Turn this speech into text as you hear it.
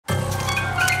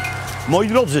Moi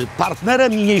drodzy,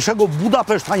 partnerem niniejszego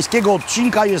budapesztańskiego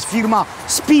odcinka jest firma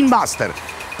Spin Master,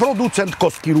 producent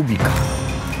kostki Rubika.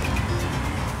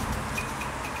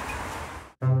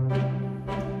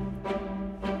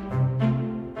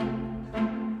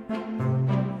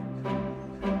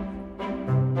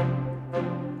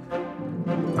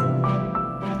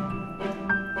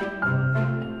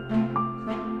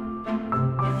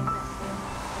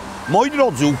 Moi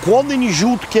drodzy, ukłony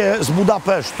niziutkie z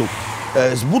Budapesztu.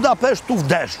 Z Budapesztu w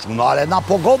deszczu, no ale na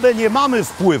pogodę nie mamy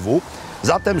wpływu,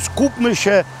 zatem skupmy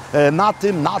się na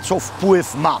tym, na co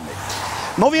wpływ mamy.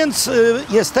 No więc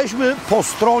jesteśmy po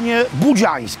stronie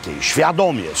budziańskiej,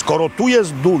 świadomie, skoro tu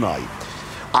jest Dunaj,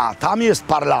 a tam jest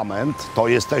parlament, to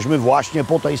jesteśmy właśnie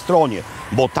po tej stronie,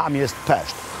 bo tam jest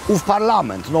Peszt. Ów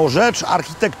parlament, no rzecz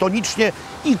architektonicznie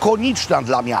ikoniczna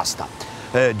dla miasta.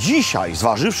 Dzisiaj,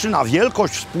 zważywszy na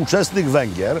wielkość współczesnych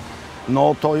Węgier,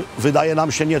 no to wydaje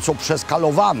nam się nieco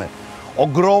przeskalowane.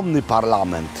 Ogromny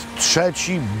parlament,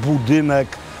 trzeci budynek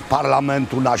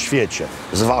parlamentu na świecie,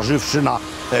 zważywszy na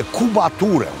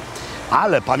kubaturę.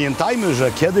 Ale pamiętajmy,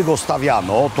 że kiedy go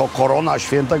stawiano, to korona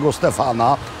świętego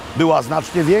Stefana była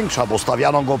znacznie większa, bo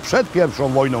stawiano go przed I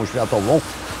wojną światową,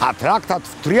 a traktat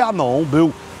w Trianon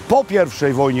był po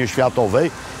I wojnie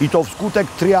światowej i to wskutek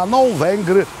Trianon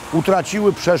Węgry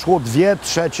utraciły przeszło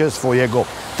 2/3 swojego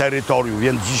terytorium,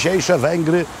 więc dzisiejsze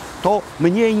Węgry to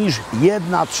mniej niż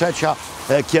 1/3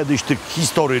 kiedyś tych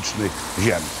historycznych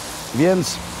ziem.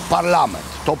 Więc parlament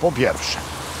to po pierwsze.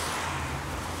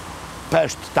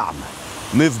 Peszt tam,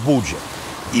 my w Budzie.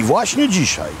 I właśnie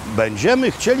dzisiaj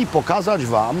będziemy chcieli pokazać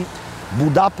Wam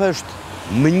Budapeszt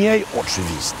mniej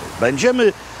oczywisty.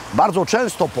 Będziemy bardzo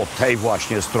często po tej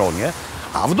właśnie stronie,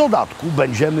 a w dodatku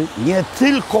będziemy nie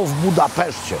tylko w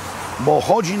Budapeszcie, bo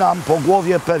chodzi nam po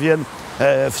głowie pewien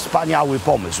wspaniały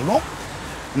pomysł. No,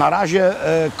 na razie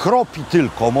kropi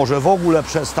tylko, może w ogóle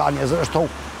przestanie. Zresztą,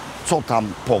 co tam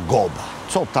pogoda?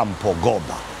 Co tam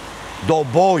pogoda? Do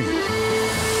boju.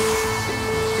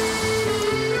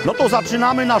 No to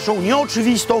zaczynamy naszą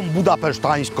nieoczywistą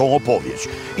budapesztańską opowieść.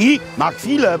 I na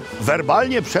chwilę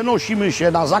werbalnie przenosimy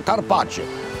się na Zakarpacie,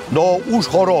 do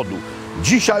Użhorodu.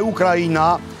 Dzisiaj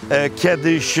Ukraina,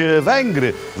 kiedyś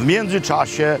Węgry, w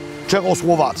międzyczasie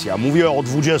Czechosłowacja. Mówię o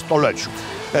dwudziestoleciu.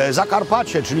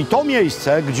 Zakarpacie, czyli to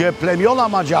miejsce, gdzie plemiona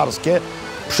madziarskie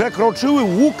przekroczyły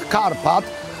łuk Karpat,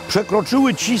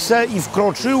 przekroczyły Cisę i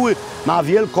wkroczyły na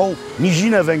wielką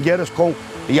nizinę węgierską,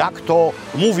 jak to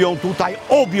mówią tutaj,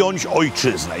 objąć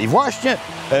ojczyznę. I właśnie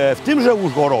w tymże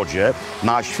Użhorodzie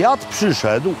na świat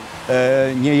przyszedł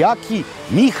niejaki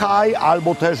Michał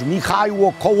albo też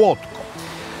Michajło Kołotko.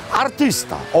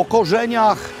 Artysta o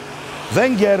korzeniach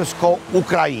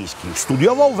węgiersko-ukraińskich.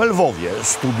 Studiował w Lwowie,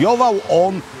 studiował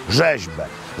on rzeźbę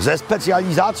ze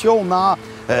specjalizacją na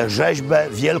rzeźbę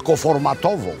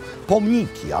wielkoformatową,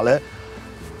 pomniki, ale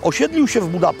osiedlił się w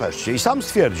Budapeszcie i sam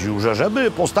stwierdził, że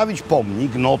żeby postawić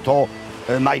pomnik, no to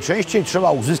najczęściej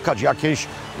trzeba uzyskać jakieś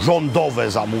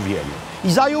rządowe zamówienie.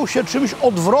 I zajął się czymś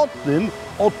odwrotnym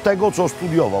od tego, co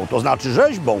studiował, to znaczy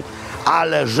rzeźbą,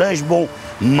 ale rzeźbą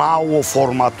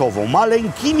małoformatową,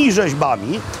 maleńkimi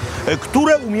rzeźbami,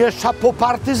 które umieszcza po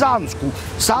partyzancku.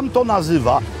 Sam to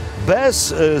nazywa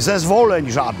bez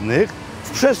zezwoleń żadnych w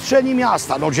przestrzeni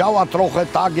miasta. No działa trochę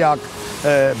tak jak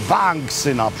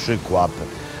Banksy na przykład.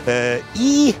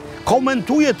 I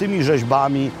komentuje tymi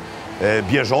rzeźbami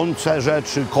bieżące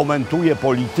rzeczy, komentuje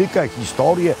politykę,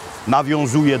 historię,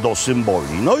 nawiązuje do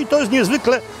symboli. No i to jest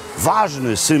niezwykle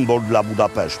ważny symbol dla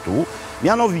Budapesztu,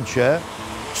 mianowicie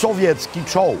sowiecki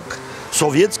czołg.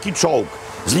 Sowiecki czołg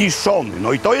zniszczony.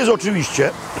 No i to jest oczywiście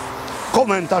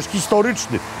komentarz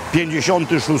historyczny,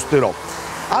 56 rok.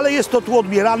 Ale jest to tu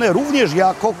odbierane również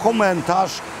jako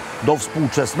komentarz do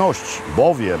współczesności,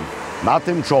 bowiem na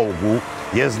tym czołgu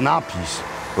jest napis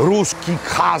ruski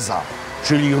kaza,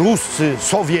 czyli ruscy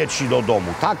Sowieci do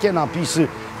domu. Takie napisy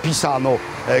pisano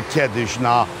kiedyś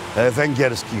na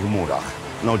węgierskich murach.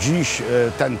 No dziś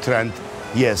ten trend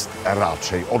jest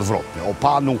raczej odwrotny. O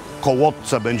panu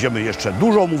Kołotce będziemy jeszcze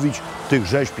dużo mówić, tych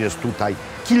rzeźb jest tutaj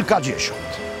kilkadziesiąt.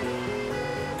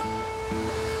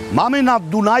 Mamy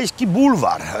naddunajski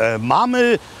bulwar,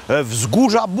 mamy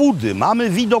wzgórza Budy, mamy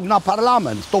widok na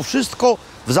parlament. To wszystko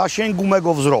w zasięgu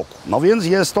mego wzroku. No więc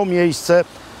jest to miejsce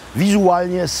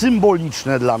wizualnie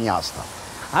symboliczne dla miasta.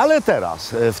 Ale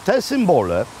teraz w te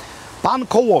symbole pan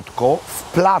Kołotko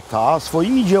wplata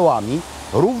swoimi dziełami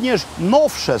również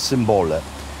nowsze symbole.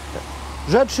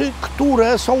 Rzeczy,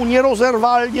 które są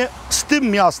nierozerwalnie z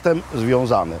tym miastem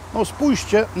związane. No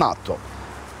spójrzcie na to.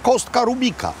 Kostka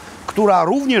Rubika, która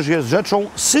również jest rzeczą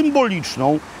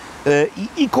symboliczną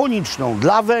i ikoniczną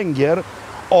dla Węgier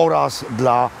oraz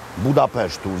dla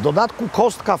Budapesztu. W dodatku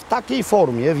kostka w takiej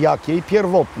formie, w jakiej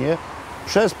pierwotnie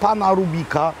przez pana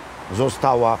Rubika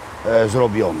została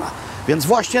zrobiona. Więc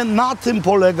właśnie na tym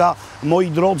polega,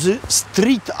 moi drodzy,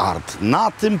 street art.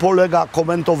 Na tym polega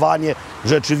komentowanie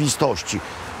rzeczywistości.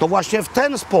 To właśnie w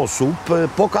ten sposób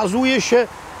pokazuje się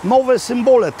nowe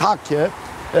symbole, takie,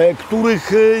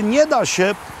 których nie da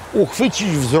się uchwycić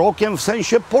wzrokiem w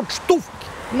sensie pocztówki.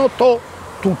 No to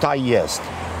tutaj jest.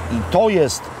 I to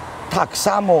jest tak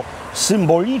samo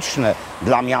symboliczne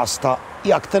dla miasta,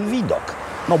 jak ten widok.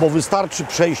 No bo wystarczy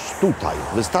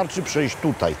przejść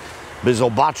tutaj, by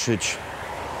zobaczyć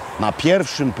na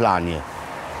pierwszym planie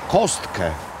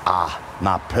kostkę, a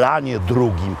na planie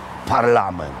drugim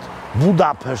parlament.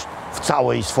 Budapeszt w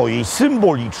całej swojej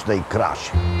symbolicznej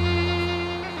krasie.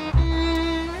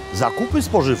 Zakupy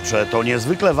spożywcze to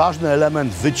niezwykle ważny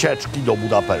element wycieczki do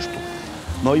Budapesztu.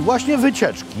 No i właśnie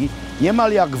wycieczki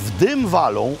niemal jak w dym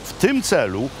walą w tym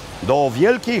celu do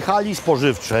wielkiej hali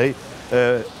spożywczej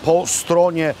po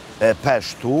stronie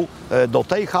Pesztu, do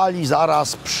tej hali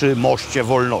zaraz przy Moście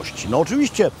Wolności. No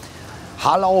oczywiście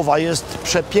hala owa jest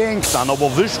przepiękna, no bo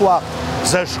wyszła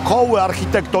ze szkoły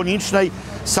architektonicznej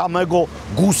samego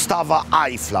Gustawa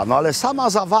Eiffla. No ale sama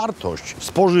zawartość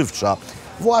spożywcza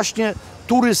właśnie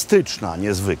turystyczna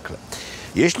niezwykle.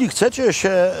 Jeśli chcecie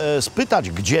się spytać,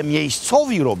 gdzie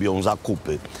miejscowi robią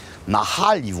zakupy, na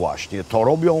hali właśnie, to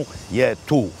robią je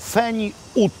tu, Feni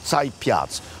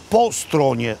odc.156, po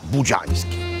stronie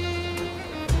budziańskiej.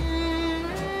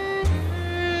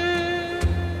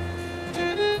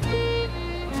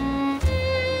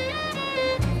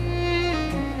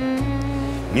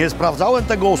 Nie sprawdzałem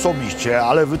tego osobiście,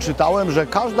 ale wyczytałem, że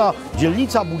każda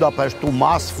dzielnica Budapesztu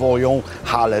ma swoją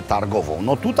halę targową.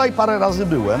 No tutaj parę razy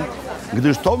byłem,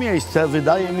 gdyż to miejsce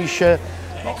wydaje mi się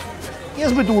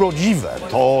niezbyt urodziwe.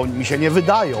 To mi się nie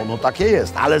wydaje, ono takie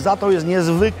jest, ale za to jest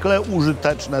niezwykle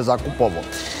użyteczne zakupowo.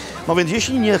 No więc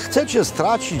jeśli nie chcecie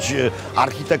stracić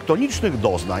architektonicznych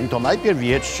doznań, to najpierw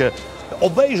jedźcie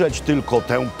obejrzeć tylko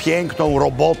tę piękną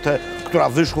robotę, która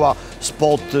wyszła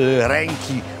spod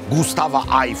ręki Gustawa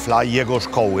Eiffla i jego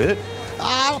szkoły,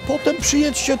 a potem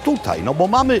przyjedźcie tutaj, no bo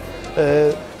mamy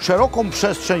szeroką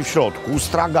przestrzeń w środku,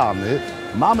 stragany,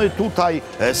 mamy tutaj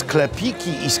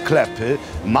sklepiki i sklepy,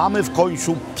 mamy w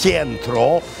końcu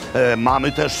piętro,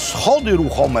 mamy też schody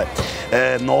ruchome.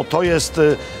 No to jest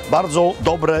bardzo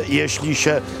dobre, jeśli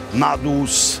się na dół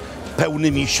z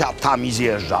pełnymi siatami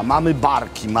zjeżdża. Mamy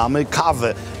barki, mamy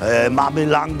kawę, mamy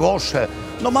langosze.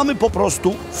 No mamy po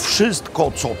prostu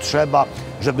wszystko, co trzeba,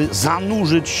 żeby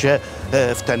zanurzyć się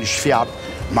w ten świat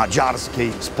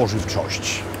madziarskiej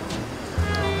spożywczości.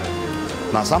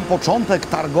 Na sam początek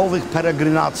targowych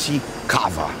peregrinacji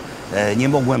kawa. Nie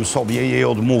mogłem sobie jej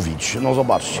odmówić. No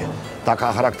zobaczcie,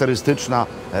 taka charakterystyczna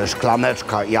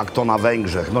szklaneczka, jak to na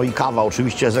Węgrzech. No i kawa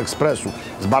oczywiście z ekspresu,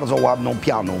 z bardzo ładną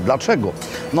pianą. Dlaczego?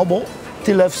 No bo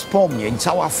tyle wspomnień,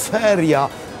 cała feria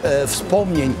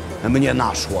wspomnień mnie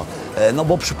naszła. No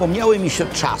bo przypomniały mi się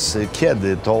czasy,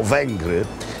 kiedy to Węgry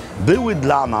były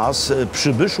dla nas,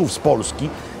 przybyszów z Polski,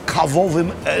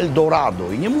 kawowym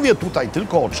Eldorado. I nie mówię tutaj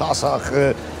tylko o czasach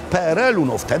PRL-u.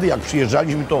 No wtedy, jak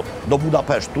przyjeżdżaliśmy do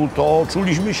Budapesztu, to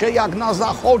czuliśmy się jak na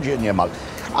zachodzie niemal.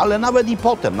 Ale nawet i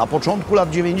potem, na początku lat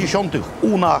 90.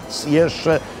 u nas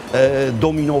jeszcze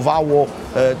dominowało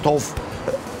to w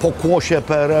pokłosie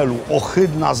PRL-u,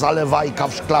 ohydna zalewajka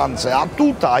w szklance, a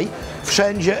tutaj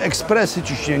wszędzie ekspresy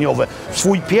ciśnieniowe.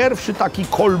 Swój pierwszy taki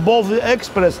kolbowy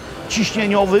ekspres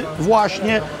ciśnieniowy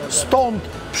właśnie stąd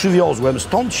przywiozłem,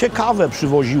 stąd się kawę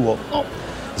przywoziło. No,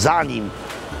 zanim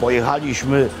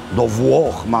pojechaliśmy do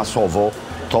Włoch masowo,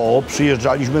 to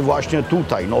przyjeżdżaliśmy właśnie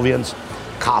tutaj, no więc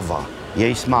kawa,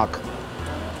 jej smak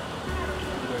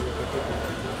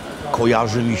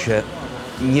kojarzy mi się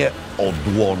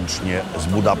nieodłącznie z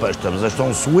Budapesztem.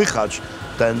 Zresztą słychać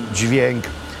ten dźwięk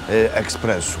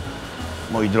ekspresu.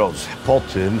 Moi drodzy, po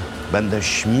tym będę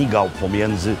śmigał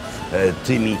pomiędzy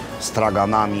tymi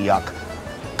straganami jak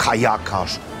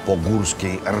kajakarz po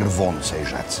górskiej, rwącej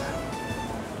rzece.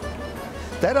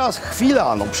 Teraz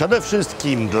chwila, no przede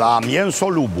wszystkim dla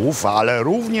mięsolubów, ale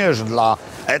również dla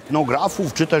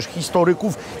etnografów czy też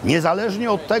historyków,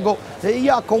 niezależnie od tego,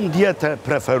 jaką dietę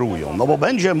preferują. No bo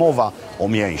będzie mowa o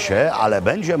mięsie, ale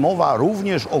będzie mowa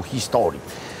również o historii.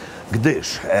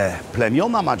 Gdyż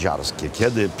plemiona madziarskie,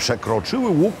 kiedy przekroczyły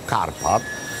łuk Karpat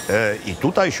i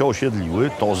tutaj się osiedliły,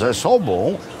 to ze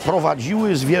sobą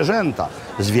prowadziły zwierzęta.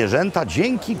 Zwierzęta,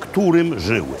 dzięki którym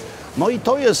żyły. No i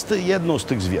to jest jedno z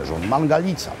tych zwierząt,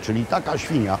 mangalica, czyli taka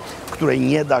świnia, której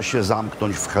nie da się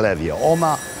zamknąć w chlewie.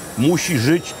 Ona musi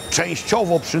żyć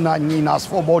częściowo przynajmniej na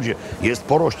swobodzie. Jest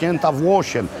porośnięta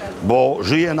włosiem, bo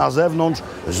żyje na zewnątrz,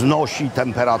 znosi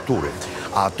temperatury.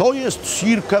 A to jest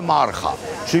sirke marcha,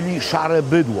 czyli szare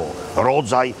bydło,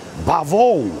 rodzaj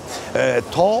bawołu.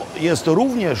 To jest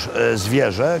również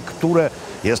zwierzę, które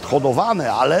jest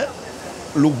hodowane, ale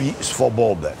lubi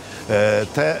swobodę.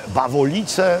 Te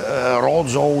bawolice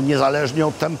rodzą niezależnie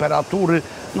od temperatury,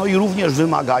 no i również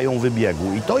wymagają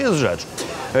wybiegu. I to jest rzecz,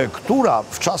 która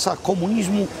w czasach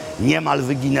komunizmu niemal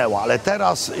wyginęła, ale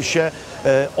teraz się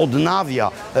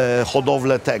odnawia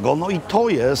hodowlę tego, no i to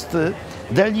jest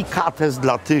delikates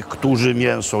dla tych, którzy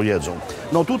mięso jedzą.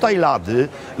 No tutaj lady,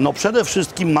 no przede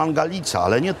wszystkim mangalica,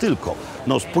 ale nie tylko.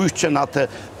 No spójrzcie na te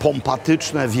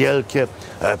pompatyczne, wielkie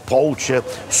połcie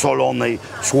solonej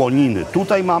słoniny.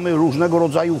 Tutaj mamy różnego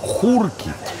rodzaju chórki,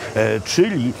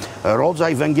 czyli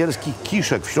rodzaj węgierskich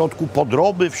kiszek. W środku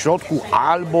podroby, w środku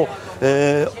albo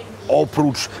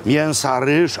oprócz mięsa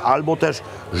ryż, albo też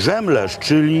żemlerz,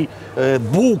 czyli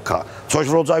bułka, coś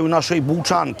w rodzaju naszej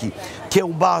bułczanki.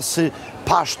 Kiełbasy,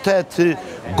 pasztety,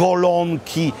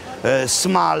 golonki,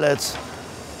 smalec,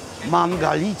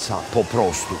 mangalica po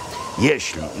prostu.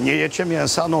 Jeśli nie jecie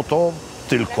mięsa, no to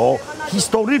tylko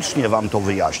historycznie wam to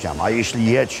wyjaśniam, a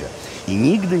jeśli jecie i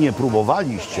nigdy nie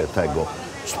próbowaliście tego,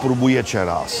 spróbujecie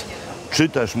raz. Czy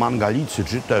też mangalicy,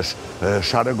 czy też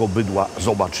szarego bydła,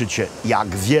 zobaczycie, jak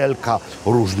wielka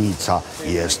różnica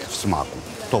jest w smaku.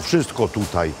 To wszystko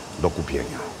tutaj do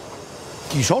kupienia.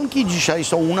 Kiszonki dzisiaj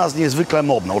są u nas niezwykle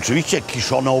modne. Oczywiście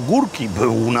kiszone ogórki były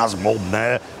u nas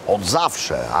modne od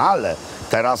zawsze, ale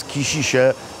teraz kisi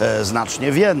się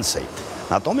znacznie więcej.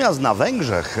 Natomiast na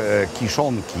Węgrzech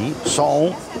kiszonki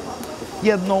są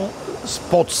jedną z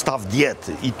podstaw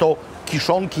diety i to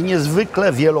kiszonki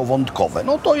niezwykle wielowątkowe.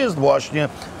 No to jest właśnie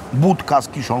budka z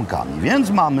kiszonkami, więc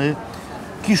mamy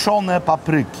kiszone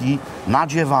papryki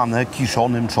nadziewane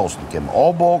kiszonym czosnkiem.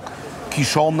 Obok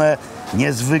kiszone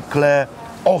niezwykle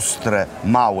ostre,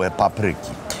 małe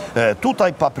papryki.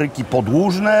 Tutaj papryki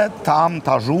podłużne, tam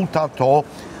ta żółta to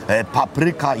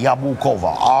papryka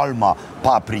jabłkowa, alma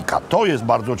paprika. To jest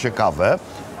bardzo ciekawe.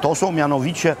 To są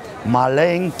mianowicie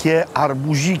maleńkie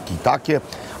arbuziki, takie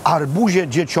arbuzie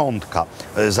dzieciątka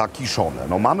zakiszone.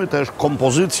 No mamy też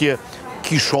kompozycję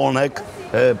kiszonek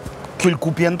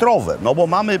kilkupiętrowe, no bo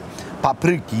mamy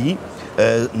papryki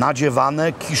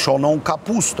nadziewane kiszoną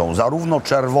kapustą, zarówno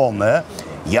czerwone,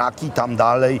 jak i tam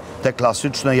dalej te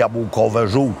klasyczne jabłkowe,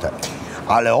 żółte.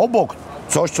 Ale obok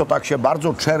coś, co tak się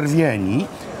bardzo czerwieni,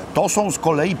 to są z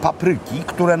kolei papryki,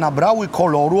 które nabrały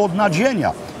koloru od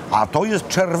nadzienia, a to jest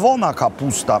czerwona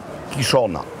kapusta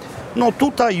kiszona. No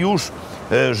tutaj już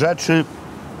rzeczy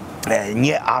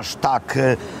nie aż tak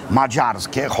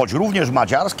madziarskie, choć również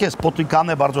madziarskie,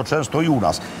 spotykane bardzo często i u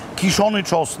nas. Kiszony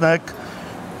czosnek,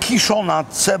 kiszona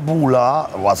cebula,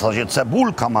 w zasadzie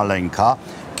cebulka maleńka,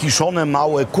 kiszone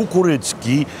małe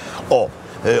kukurycki,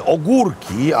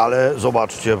 ogórki, ale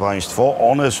zobaczcie Państwo,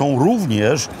 one są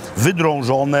również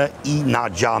wydrążone i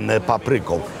nadziane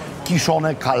papryką.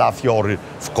 Kiszone kalafiory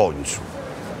w końcu.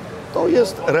 To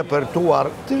jest repertuar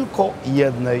tylko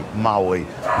jednej małej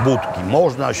budki.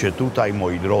 Można się tutaj,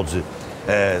 moi drodzy,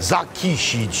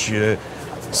 zakisić,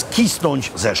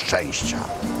 skisnąć ze szczęścia.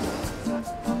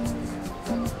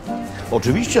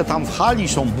 Oczywiście tam w hali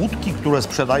są budki, które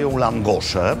sprzedają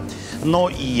langosze, no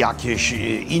i jakieś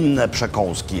inne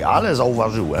przekąski, ale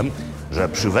zauważyłem, że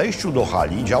przy wejściu do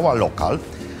hali działa lokal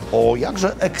o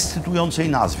jakże ekscytującej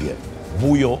nazwie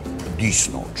Bujo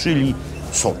Disno, czyli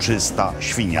soczysta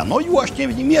świnia. No i właśnie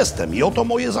w nim jestem i oto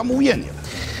moje zamówienie.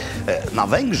 Na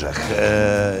Węgrzech,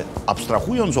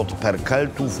 abstrahując od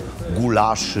perkeltów,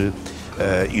 gulaszy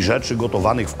i rzeczy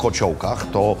gotowanych w kociołkach,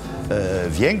 to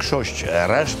większość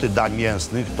reszty dań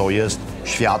mięsnych to jest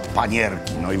świat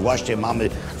panierki. No i właśnie mamy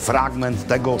fragment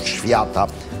tego świata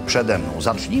przede mną.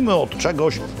 Zacznijmy od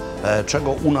czegoś,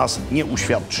 czego u nas nie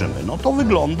uświadczymy. No to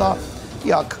wygląda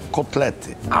jak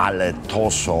kotlety, ale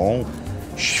to są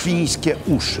świńskie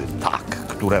uszy, tak,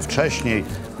 które wcześniej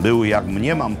były, jak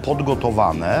mniemam,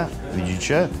 podgotowane,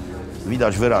 widzicie?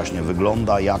 Widać wyraźnie,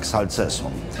 wygląda jak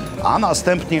salceson, a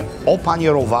następnie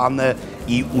opanierowane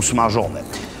i usmażone.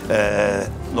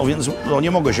 No więc no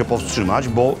nie mogę się powstrzymać,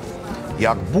 bo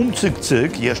jak bum cyk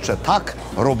cyk, jeszcze tak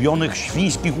robionych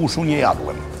świńskich uszu nie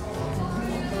jadłem.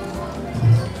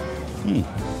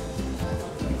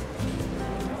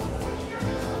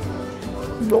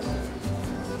 No.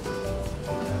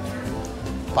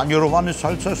 Panierowany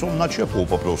salceson na ciepło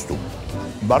po prostu.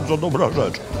 Bardzo dobra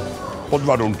rzecz. Pod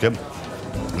warunkiem,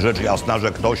 rzecz jasna,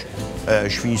 że ktoś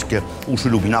świńskie uszy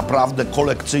lubi. Naprawdę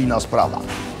kolekcyjna sprawa.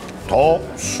 To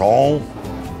są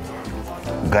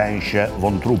gęsie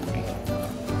wątróbki.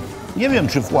 Nie wiem,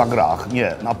 czy foie gras,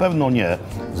 nie, na pewno nie,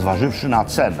 zważywszy na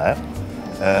cenę.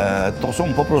 To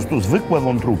są po prostu zwykłe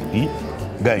wątróbki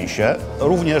gęsie,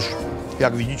 również,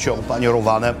 jak widzicie,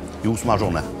 opanierowane i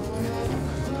usmażone.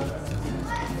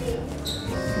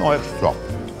 No ekstra.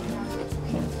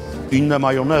 Inne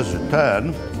majonezy.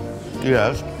 Ten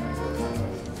jest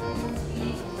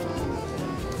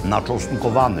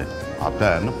naczosnkowany, a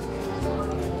ten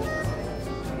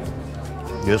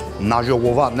jest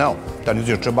naziołowany. No, ten jest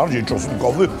jeszcze bardziej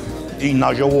czosnkowy i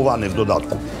naziołowany w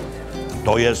dodatku.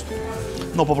 To jest,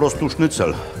 no po prostu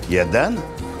sznycel. Jeden?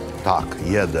 Tak,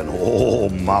 jeden. O,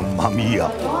 mamma mia.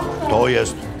 To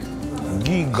jest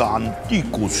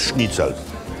giganticus sznicel.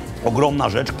 Ogromna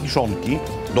rzecz, kiszonki.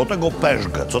 Do tego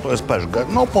peszgę. Co to jest peszgę?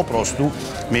 No po prostu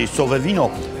miejscowe wino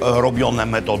robione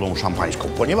metodą szampańską.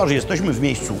 Ponieważ jesteśmy w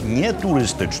miejscu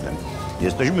nieturystycznym,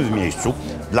 jesteśmy w miejscu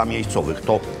dla miejscowych,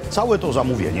 to całe to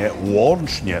zamówienie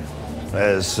łącznie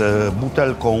z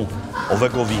butelką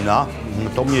owego wina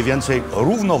to mniej więcej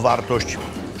równowartość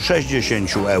 60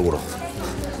 euro.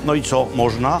 No i co?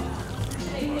 Można?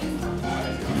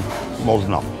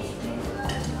 Można.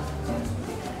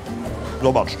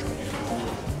 Zobaczcie.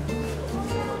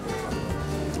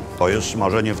 To jest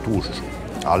smażenie w tłuszczu,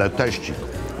 ale teścik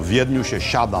w Wiedniu się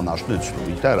siada na sznyclu.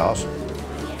 I teraz,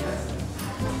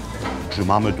 czy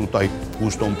mamy tutaj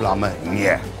pustą plamę?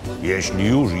 Nie. Jeśli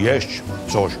już jeść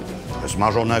coś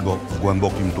smażonego w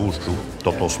głębokim tłuszczu,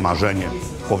 to to smażenie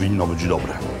powinno być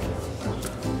dobre.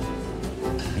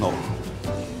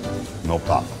 No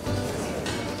tak.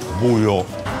 Bujo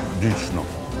dziczno.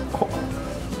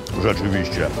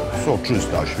 Rzeczywiście,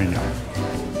 soczysta świnia.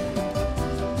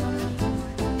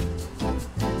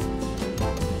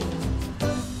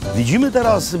 Widzimy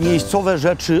teraz miejscowe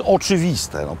rzeczy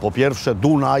oczywiste. No, po pierwsze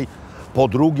Dunaj, po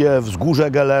drugie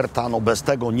wzgórze Gellerta, no bez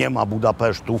tego nie ma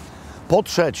Budapesztu. Po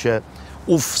trzecie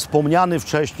ów wspomniany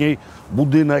wcześniej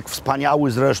budynek,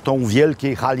 wspaniały zresztą,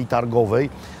 wielkiej hali targowej.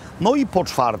 No i po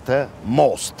czwarte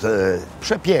most,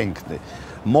 przepiękny.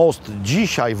 Most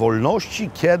dzisiaj wolności,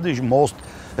 kiedyś most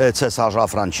cesarza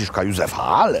Franciszka Józefa.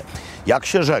 Ale jak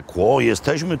się rzekło,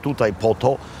 jesteśmy tutaj po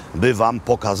to, by wam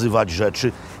pokazywać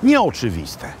rzeczy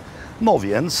nieoczywiste. No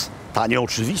więc ta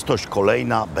nieoczywistość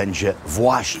kolejna będzie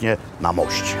właśnie na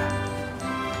moście.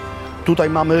 Tutaj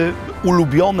mamy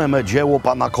ulubione me dzieło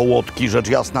pana Kołodki, rzecz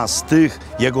jasna z tych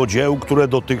jego dzieł, które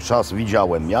dotychczas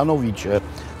widziałem. Mianowicie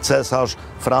cesarz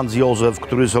Franz Józef,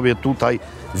 który sobie tutaj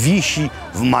wisi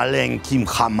w maleńkim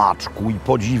hamaczku i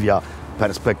podziwia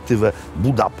perspektywę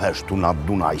Budapesztu nad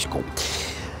Dunajską.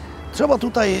 Trzeba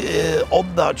tutaj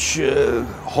oddać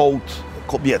hołd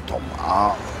kobietom,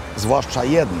 a zwłaszcza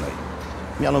jednej.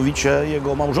 Mianowicie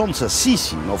jego małżonce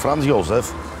Sisi. No, Franz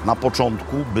Józef na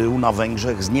początku był na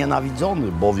Węgrzech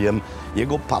znienawidzony, bowiem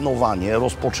jego panowanie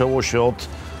rozpoczęło się od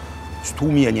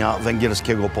stłumienia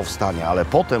węgierskiego powstania, ale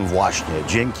potem właśnie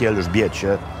dzięki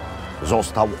Elżbiecie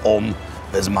został on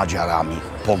z Madziarami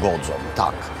pogodzony.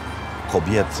 Tak,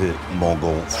 kobiety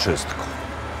mogą wszystko.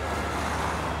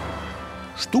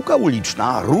 Sztuka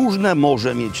uliczna różne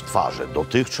może mieć twarze.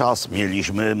 Dotychczas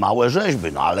mieliśmy małe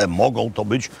rzeźby, no ale mogą to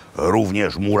być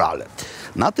również murale.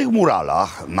 Na tych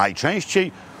muralach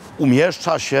najczęściej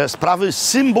umieszcza się sprawy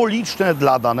symboliczne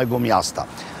dla danego miasta.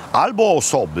 Albo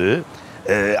osoby,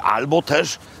 albo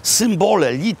też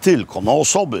symbole, li tylko. No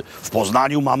osoby. W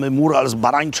Poznaniu mamy mural z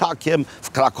Barańczakiem, w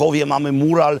Krakowie mamy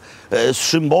mural z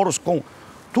Szymborską.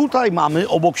 Tutaj mamy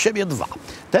obok siebie dwa.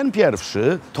 Ten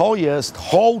pierwszy to jest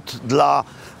hołd dla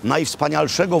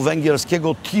najwspanialszego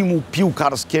węgierskiego teamu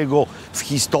piłkarskiego w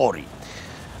historii.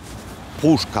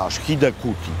 Puszkarz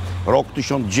Hidekuti, rok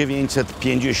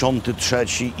 1953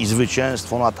 i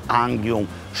zwycięstwo nad Anglią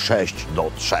 6-3.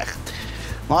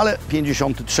 No ale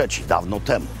 53, dawno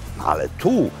temu. Ale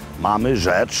tu mamy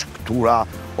rzecz, która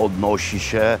odnosi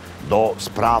się do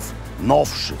spraw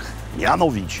nowszych.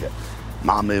 Mianowicie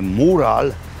mamy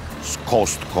mural z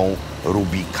kostką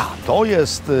Rubika. To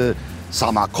jest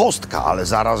sama kostka, ale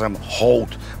zarazem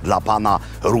hołd dla pana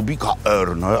Rubika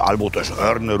Erne, albo też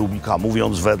Erne Rubika,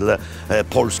 mówiąc wedle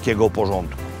polskiego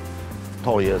porządku.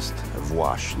 To jest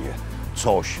właśnie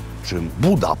coś, czym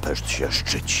Budapeszt się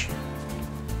szczyci.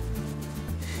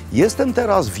 Jestem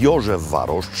teraz w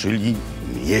Józef-Warosz, czyli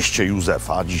mieście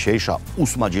Józefa, dzisiejsza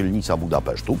 8. dzielnica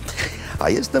Budapesztu, a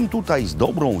jestem tutaj z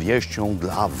dobrą wieścią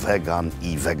dla wegan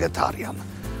i wegetarian.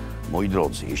 Moi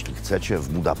drodzy, jeśli chcecie w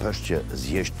Budapeszcie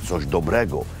zjeść coś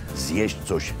dobrego, zjeść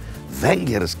coś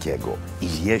węgierskiego i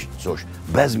zjeść coś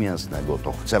bezmięsnego,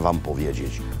 to chcę wam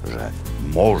powiedzieć, że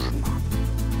można.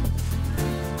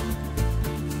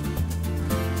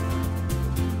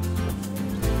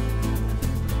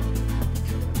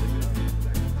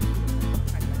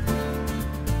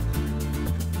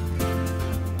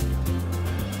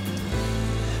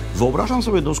 Wyobrażam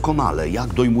sobie doskonale,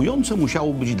 jak dojmujące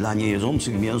musiało być dla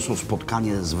niejedzących mięso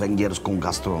spotkanie z węgierską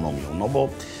gastronomią. No bo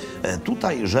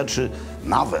tutaj rzeczy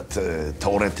nawet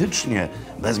teoretycznie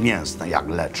bezmięsne, jak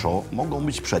leczo, mogą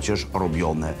być przecież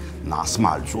robione na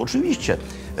smalcu. Oczywiście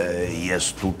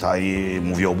jest tutaj,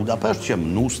 mówię o Budapeszcie,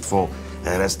 mnóstwo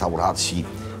restauracji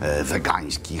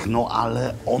wegańskich, no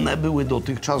ale one były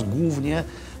dotychczas głównie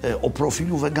o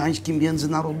profilu wegańskim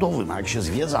międzynarodowym. A jak się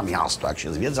zwiedza miasto, jak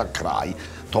się zwiedza kraj,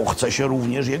 to chce się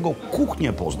również jego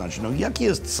kuchnię poznać. No i jaki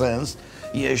jest sens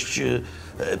jeść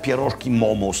pierożki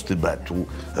Momo z Tybetu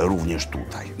również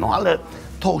tutaj? No ale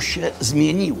to się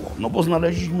zmieniło, no bo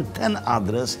znaleźliśmy ten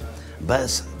adres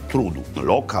bez trudu.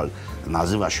 Lokal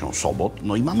nazywa się Sobot,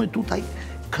 no i mamy tutaj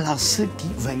klasyki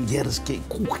węgierskiej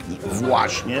kuchni,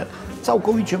 właśnie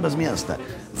całkowicie bezmięsne,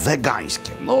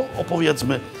 wegańskie. No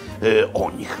opowiedzmy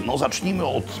o nich. No zacznijmy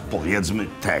od, powiedzmy,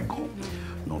 tego.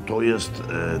 No to jest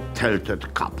teltet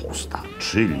kaposta,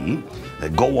 czyli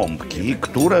gołąbki,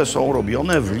 które są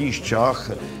robione w liściach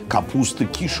kapusty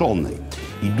kiszonej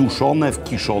i duszone w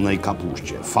kiszonej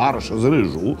kapuście. Farsz z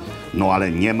ryżu, no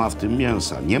ale nie ma w tym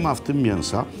mięsa. Nie ma w tym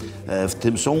mięsa, w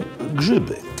tym są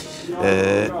grzyby.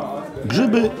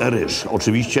 Grzyby, ryż.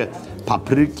 Oczywiście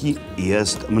papryki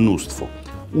jest mnóstwo.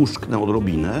 Uszczknę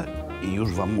odrobinę i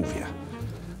już wam mówię.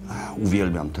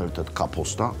 Uwielbiam teltet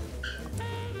kaposta.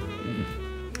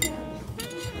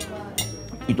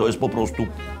 I to jest po prostu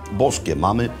boskie.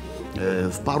 Mamy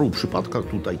w paru przypadkach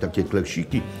tutaj takie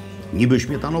kleksiki, niby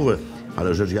śmietanowe,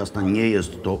 ale rzecz jasna nie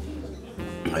jest to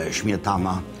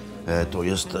śmietana, to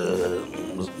jest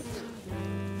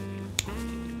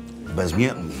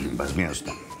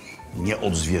bezmięsne,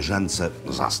 nieodzwierzęce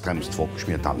zastępstwo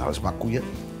śmietany, ale smakuje,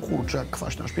 kurczę, jak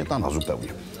kwaśna śmietana zupełnie.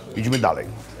 Idźmy dalej.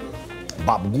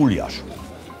 Babguliasz,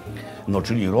 no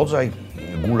czyli rodzaj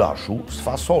gulaszu z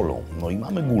fasolą. No i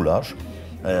mamy gulasz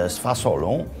z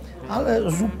fasolą,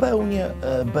 ale zupełnie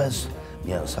bez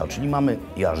mięsa. Czyli mamy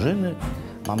jarzyny,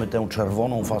 mamy tę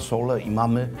czerwoną fasolę i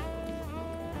mamy,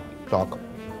 tak,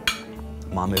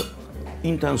 mamy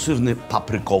intensywny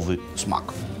paprykowy smak.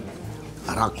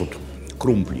 Rakot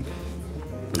krumpli,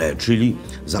 czyli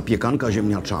zapiekanka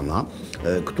ziemniaczana,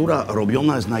 która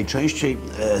robiona jest najczęściej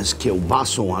z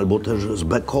kiełbasą albo też z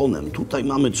bekonem. Tutaj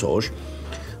mamy coś,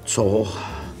 co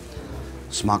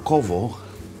smakowo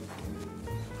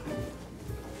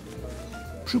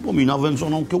przypomina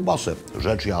wędzoną kiełbasę.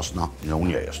 Rzecz jasna nią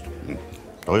nie jest.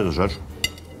 To jest rzecz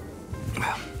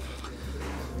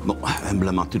no,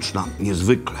 emblematyczna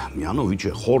niezwykle,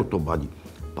 mianowicie hortobani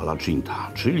palacinta,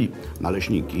 czyli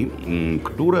naleśniki,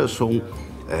 które są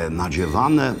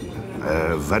nadziewane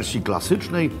w wersji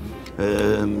klasycznej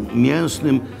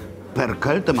mięsnym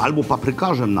perkeltem albo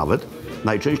paprykarzem nawet,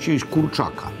 najczęściej z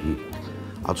kurczaka.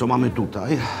 A co mamy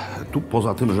tutaj? Tu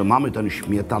poza tym, że mamy ten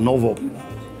śmietanowo,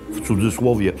 w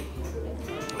cudzysłowie,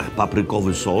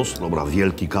 paprykowy sos, dobra,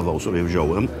 wielki kawał sobie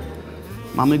wziąłem,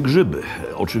 mamy grzyby.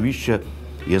 Oczywiście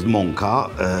jest mąka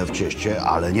w cieście,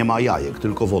 ale nie ma jajek,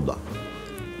 tylko woda.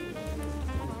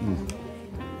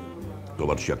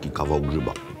 Zobaczcie, jaki kawał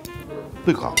grzyba.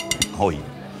 Pycha. Oj.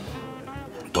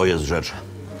 To jest rzecz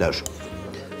też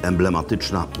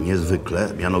emblematyczna niezwykle,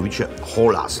 mianowicie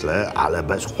holasle, ale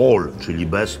bez hol, czyli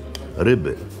bez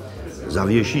ryby.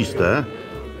 Zawiesiste,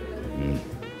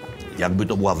 jakby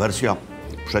to była wersja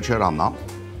przecierana.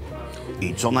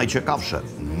 I co najciekawsze,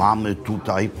 mamy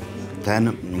tutaj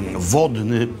ten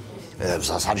wodny, w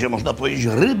zasadzie można powiedzieć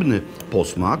rybny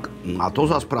posmak, a to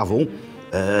za sprawą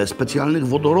specjalnych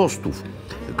wodorostów,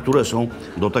 które są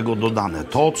do tego dodane.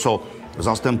 To, co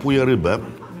zastępuje rybę,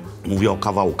 mówię o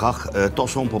kawałkach, to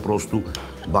są po prostu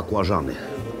bakłażany.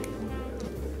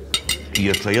 I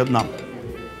jeszcze jedna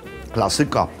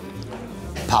klasyka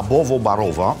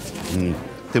pubowo-barowa,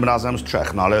 tym razem z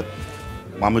Czech, no ale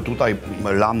mamy tutaj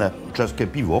lane czeskie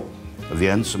piwo,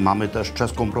 więc mamy też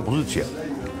czeską propozycję.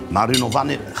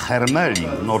 Marynowany hermelin,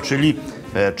 no czyli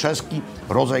czeski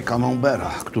rodzaj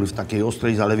camembera, który w takiej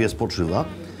ostrej zalewie spoczywa.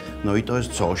 No i to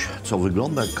jest coś, co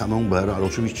wygląda jak camembert, ale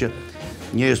oczywiście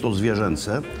nie jest to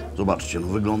zwierzęce. Zobaczcie, no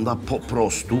wygląda po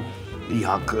prostu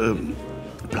jak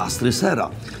plastry sera,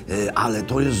 ale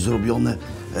to jest zrobione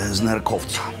z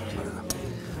nerkowca.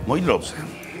 Moi drodzy,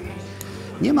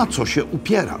 nie ma co się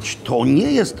upierać. To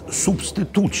nie jest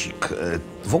substytucik.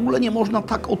 W ogóle nie można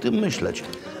tak o tym myśleć.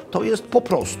 To jest po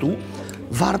prostu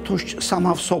wartość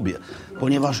sama w sobie,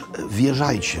 ponieważ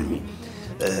wierzajcie mi,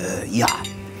 ja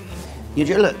nie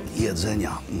dzielę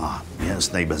jedzenia na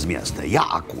mięsne i bezmięsne.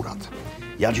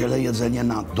 Ja dzielę jedzenie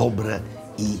na dobre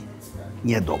i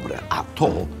niedobre, a to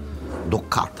do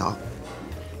kata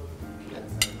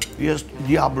jest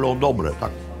diablo dobre.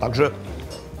 Także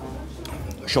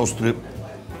Siostry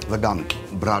weganki,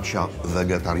 bracia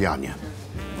wegetarianie,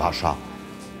 wasza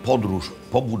podróż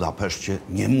po Budapeszcie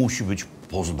nie musi być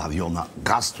pozbawiona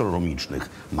gastronomicznych,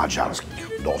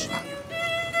 madziarskich doznań.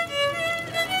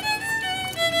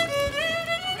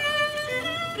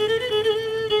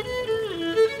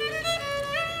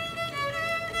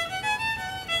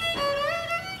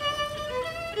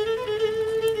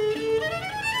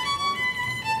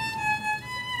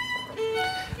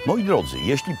 Moi drodzy,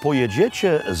 jeśli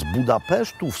pojedziecie z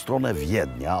Budapesztu w stronę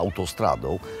Wiednia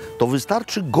autostradą, to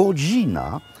wystarczy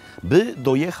godzina, by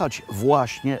dojechać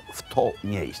właśnie w to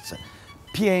miejsce.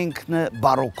 Piękne,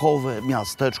 barokowe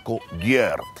miasteczko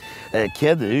Węgier.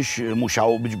 Kiedyś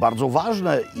musiało być bardzo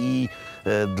ważne i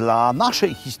dla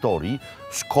naszej historii,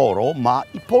 skoro ma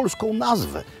i polską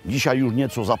nazwę, dzisiaj już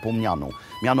nieco zapomnianą,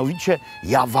 mianowicie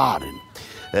Jawaryn.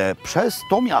 Przez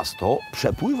to miasto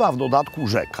przepływa w dodatku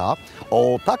rzeka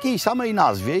o takiej samej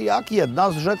nazwie jak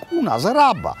jedna z rzek u nas,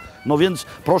 Raba. No więc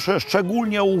proszę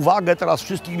szczególnie o uwagę teraz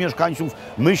wszystkich mieszkańców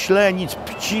Myślenic,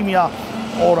 Pcimia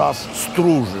oraz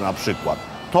Stróży na przykład.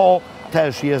 To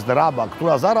też jest Raba,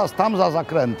 która zaraz tam za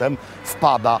zakrętem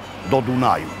wpada do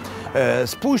Dunaju.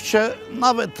 Spójrzcie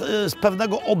nawet z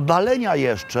pewnego oddalenia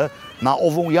jeszcze na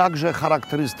ową jakże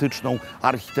charakterystyczną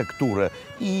architekturę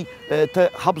i te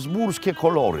habsburskie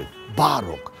kolory.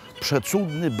 Barok,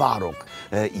 przecudny barok.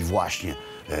 I właśnie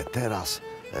teraz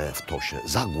w to się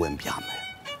zagłębiamy.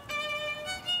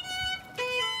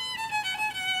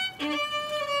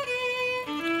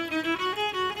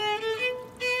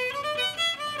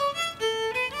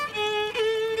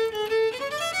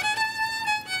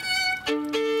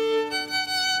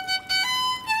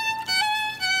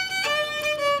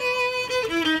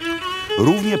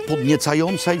 Równie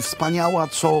podniecająca i wspaniała,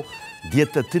 co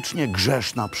dietetycznie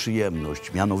grzeszna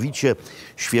przyjemność, mianowicie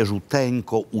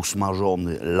świeżuteńko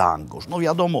usmażony langosz. No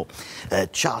wiadomo,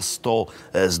 ciasto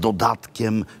z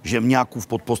dodatkiem ziemniaków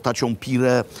pod postacią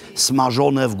pire,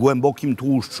 smażone w głębokim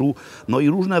tłuszczu, no i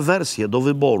różne wersje do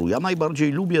wyboru. Ja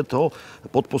najbardziej lubię to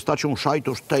pod postacią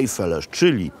sajtosztejfeles,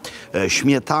 czyli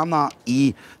śmietana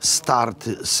i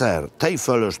starty ser.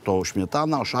 Tejfeles to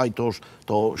śmietana, sajtosz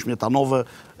to śmietanowe,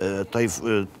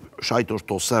 sajtosz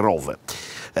to serowe.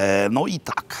 No i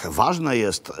tak, ważne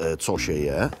jest, co się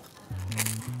je.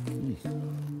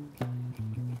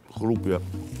 Chrupie,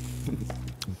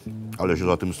 ale się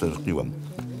za tym stęskniłem.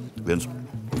 Więc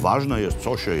ważne jest,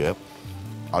 co się je,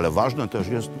 ale ważne też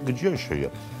jest, gdzie się je.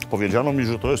 Powiedziano mi,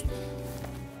 że to jest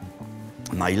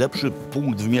najlepszy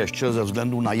punkt w mieście ze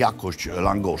względu na jakość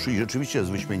langoszy i rzeczywiście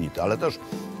jest wyśmienity, ale też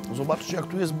zobaczcie, jak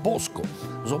tu jest bosko.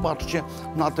 Zobaczcie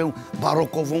na tę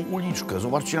barokową uliczkę.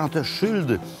 Zobaczcie na te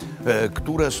szyldy,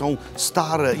 które są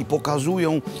stare i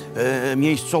pokazują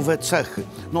miejscowe cechy.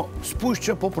 No,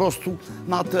 spójrzcie po prostu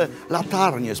na te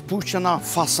latarnie, spójrzcie na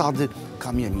fasady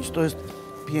kamienic. To jest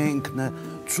piękne,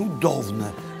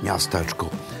 cudowne miasteczko.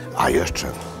 A jeszcze,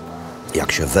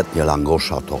 jak się wetnie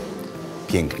langosza, to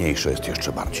piękniejsze jest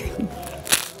jeszcze bardziej.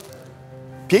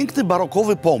 Piękny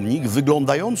barokowy pomnik,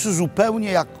 wyglądający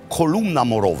zupełnie jak kolumna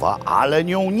morowa, ale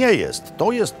nią nie jest.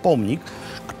 To jest pomnik,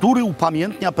 który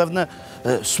upamiętnia pewne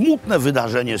smutne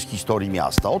wydarzenie z historii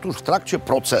miasta. Otóż w trakcie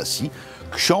procesji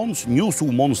ksiądz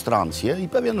niósł monstrancję i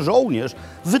pewien żołnierz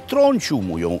wytrącił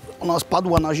mu ją. Ona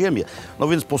spadła na ziemię. No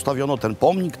więc postawiono ten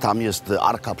pomnik, tam jest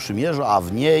Arka Przymierza, a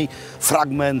w niej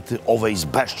fragmenty owej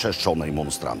zbezczeszczonej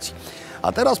monstrancji.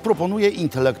 A teraz proponuję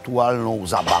intelektualną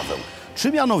zabawę.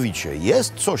 Czy mianowicie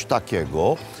jest coś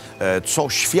takiego, co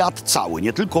świat cały,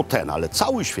 nie tylko ten, ale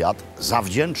cały świat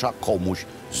zawdzięcza komuś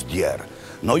z Węgier?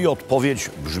 No i odpowiedź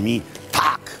brzmi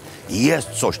tak, jest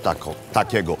coś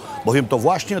takiego, bowiem to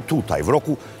właśnie tutaj, w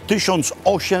roku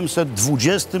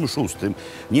 1826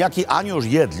 niejaki Aniosz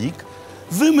Jedlik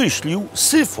wymyślił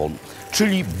syfon,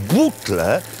 czyli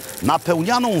butlę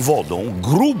napełnianą wodą,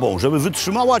 grubą, żeby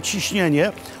wytrzymała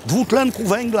ciśnienie dwutlenku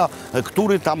węgla,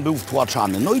 który tam był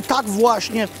wtłaczany. No i tak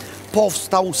właśnie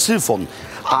powstał syfon.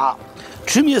 A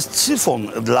czym jest syfon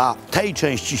dla tej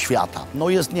części świata? No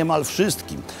jest niemal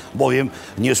wszystkim, bowiem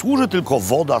nie służy tylko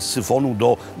woda z syfonu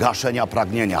do gaszenia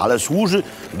pragnienia, ale służy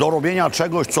do robienia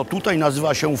czegoś, co tutaj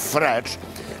nazywa się frecz,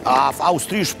 a w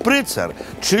Austrii szprycer,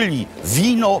 czyli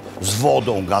wino z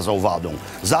wodą gazowaną.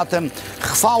 Zatem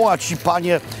chwała Ci,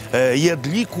 Panie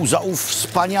Jedliku, za ów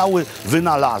wspaniały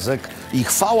wynalazek i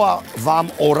chwała Wam,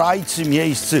 orajcy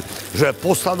miejscy, że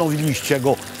postanowiliście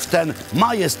go w ten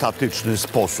majestatyczny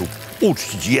sposób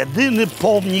uczcić. Jedyny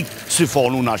pomnik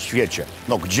syfonu na świecie.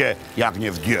 No gdzie, jak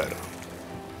nie w Węgier.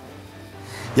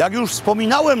 Jak już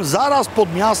wspominałem, zaraz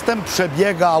pod miastem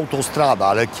przebiega autostrada,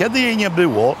 ale kiedy jej nie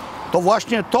było, to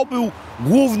właśnie to był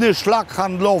główny szlak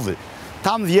handlowy.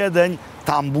 Tam Wiedeń,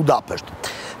 tam Budapeszt.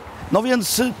 No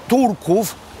więc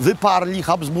Turków wyparli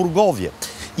Habsburgowie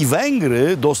i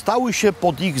Węgry dostały się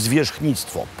pod ich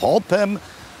zwierzchnictwo. Potem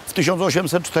w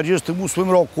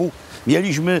 1848 roku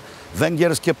mieliśmy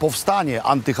węgierskie powstanie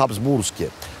antyhabsburskie,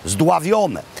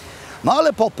 zdławione. No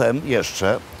ale potem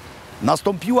jeszcze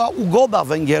nastąpiła ugoda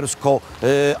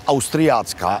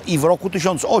węgiersko-austriacka i w roku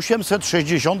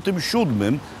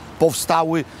 1867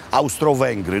 powstały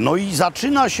Austro-Węgry. No i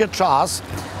zaczyna się czas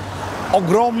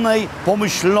ogromnej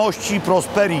pomyślności i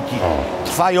prosperity,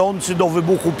 trwający do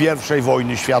wybuchu I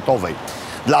wojny światowej.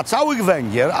 Dla całych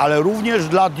Węgier, ale również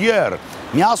dla Dier,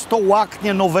 miasto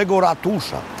łaknie nowego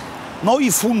ratusza. No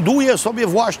i funduje sobie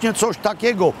właśnie coś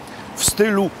takiego w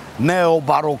stylu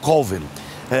neobarokowym.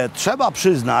 Trzeba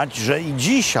przyznać, że i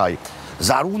dzisiaj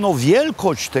zarówno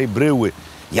wielkość tej bryły,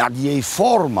 jak i jej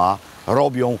forma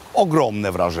robią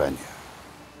ogromne wrażenie.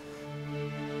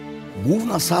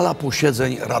 Główna sala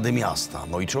posiedzeń Rady Miasta.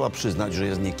 No i trzeba przyznać, że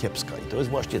jest niekiepska. I to jest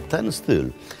właśnie ten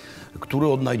styl, który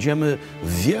odnajdziemy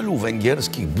w wielu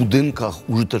węgierskich budynkach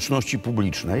użyteczności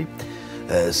publicznej.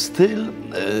 Styl,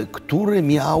 który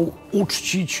miał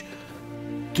uczcić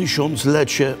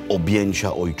tysiąclecie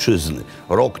objęcia ojczyzny.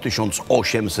 Rok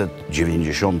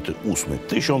 1898.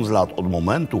 1000 lat od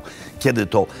momentu, kiedy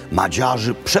to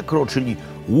Madziarzy przekroczyli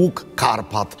łuk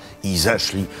Karpat i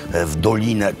zeszli w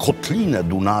dolinę, kotlinę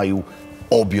Dunaju,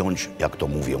 objąć, jak to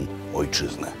mówią,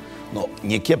 ojczyznę. No,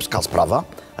 niekiepska sprawa.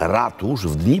 Ratusz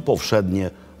w dni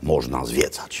powszednie można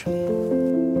zwiedzać.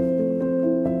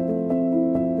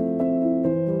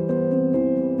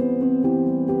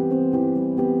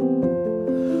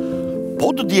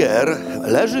 Pod Dier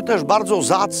leży też bardzo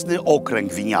zacny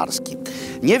okręg winiarski.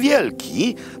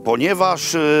 Niewielki,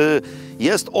 ponieważ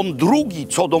jest on drugi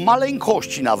co do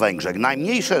maleńkości na Węgrzech.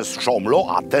 Najmniejsze jest Szomlo,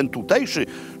 a ten tutejszy,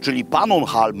 czyli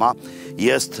Pannonhalma,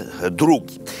 jest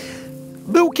drugi.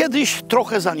 Był kiedyś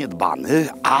trochę zaniedbany,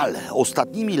 ale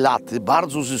ostatnimi laty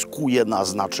bardzo zyskuje na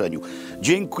znaczeniu.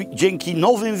 Dzięki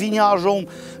nowym winiarzom,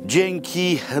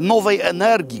 dzięki nowej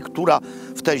energii, która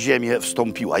w tę ziemię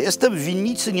wstąpiła. Jestem w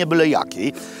winnicy nie byle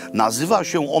jakiej. Nazywa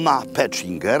się ona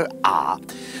Peczinger, a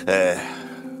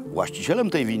właścicielem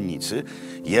tej winnicy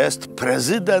jest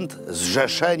prezydent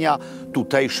Zrzeszenia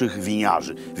tutejszych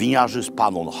winiarzy z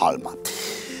Pannonhalma.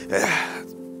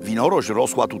 Winorośl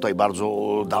rosła tutaj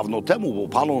bardzo dawno temu, bo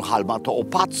Pannonhalma to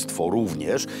opactwo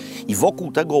również i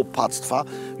wokół tego opactwa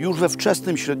już we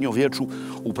wczesnym średniowieczu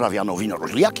uprawiano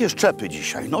winorośl. Jakie szczepy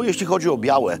dzisiaj? No jeśli chodzi o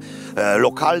białe,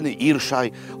 lokalny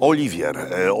Irszaj, Oliwier,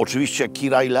 oczywiście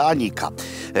Kirajleanika,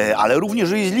 ale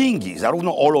również Rieslingi,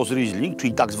 zarówno Olos Riesling,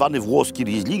 czyli tak zwany włoski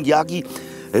Riesling, jak i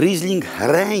Riesling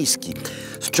reński.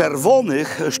 Z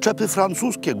czerwonych szczepy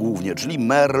francuskie głównie, czyli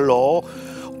Merlot,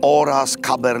 oraz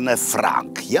Cabernet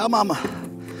Franc. Ja mam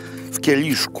w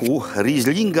kieliszku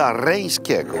Rieslinga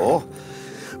reńskiego.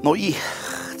 No i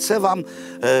chcę wam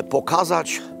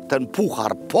pokazać ten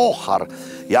pochar,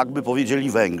 jakby powiedzieli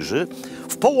Węgrzy,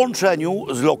 w połączeniu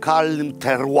z lokalnym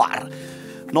terroir.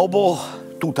 No bo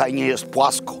tutaj nie jest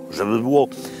płasko. Żeby było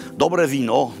dobre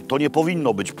wino, to nie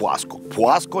powinno być płasko.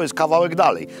 Płasko jest kawałek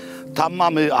dalej. Tam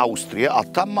mamy Austrię, a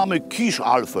tam mamy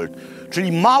Kieszalfeld,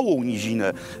 czyli małą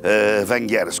nizinę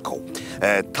węgierską.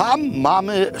 Tam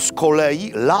mamy z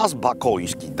kolei Las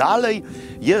Bakoński. Dalej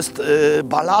jest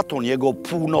Balaton, jego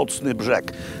północny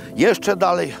brzeg. Jeszcze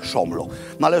dalej Szomlo.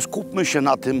 No ale skupmy się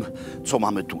na tym, co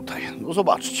mamy tutaj. No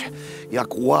zobaczcie, jak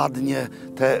ładnie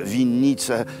te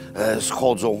winnice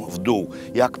schodzą w dół.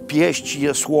 Jak pieści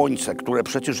je słońce, które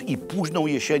przecież i późną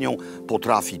jesienią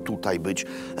potrafi tutaj być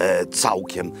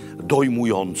całkiem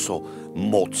dojmująco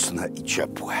mocne i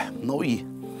ciepłe. No i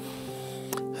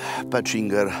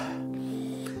Peczinger,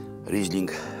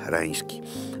 Riesling reński.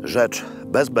 Rzecz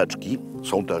bez beczki.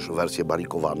 Są też wersje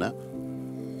barikowane.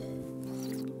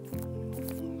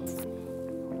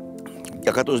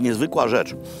 Jaka to jest niezwykła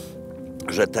rzecz,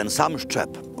 że ten sam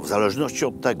szczep, w zależności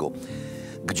od tego,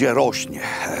 gdzie rośnie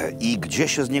i gdzie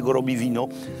się z niego robi wino,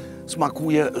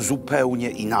 smakuje zupełnie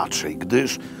inaczej,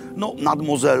 gdyż no, nad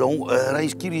Mozelą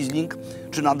reński Riesling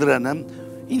czy nad Renem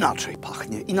inaczej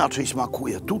pachnie, inaczej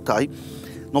smakuje. Tutaj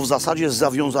no, w zasadzie z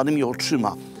zawiązanymi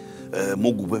oczyma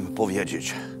mógłbym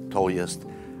powiedzieć, to jest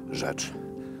rzecz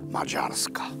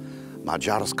madziarska.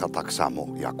 Madziarska tak samo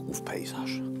jak ów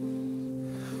pejzaż.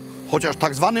 Chociaż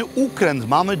tak zwany ukręt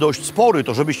mamy dość spory,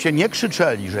 to żebyście nie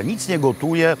krzyczeli, że nic nie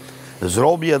gotuję,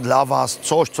 zrobię dla was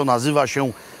coś, co nazywa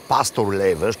się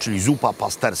pastorleves, czyli zupa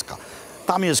pasterska.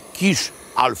 Tam jest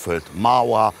Kieszalfeld,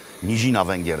 mała nizina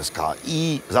węgierska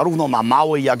i zarówno na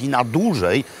małej, jak i na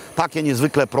dużej takie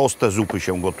niezwykle proste zupy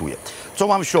się gotuje. Co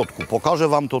mam w środku? Pokażę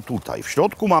wam to tutaj. W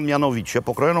środku mam mianowicie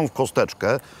pokrojoną w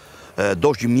kosteczkę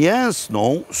dość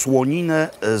mięsną słoninę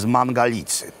z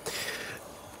mangalicy.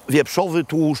 Wieprzowy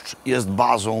tłuszcz jest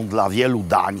bazą dla wielu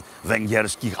dań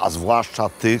węgierskich, a zwłaszcza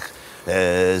tych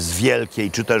z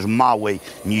wielkiej czy też małej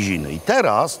niziny. I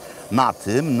teraz na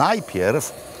tym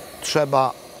najpierw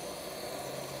trzeba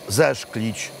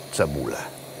zeszklić cebulę.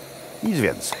 Nic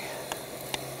więcej.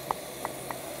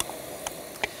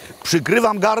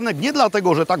 Przykrywam garnek nie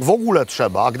dlatego, że tak w ogóle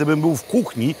trzeba, a gdybym był w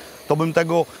kuchni, to bym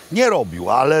tego nie robił,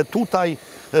 ale tutaj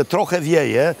trochę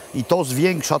wieje i to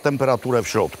zwiększa temperaturę w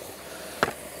środku.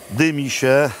 Dymi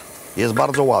się, jest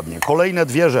bardzo ładnie. Kolejne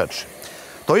dwie rzeczy.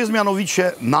 To jest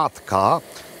mianowicie natka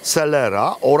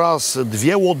selera oraz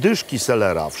dwie łodyżki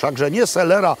selera, wszakże nie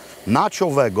selera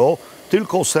naciowego,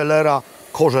 tylko selera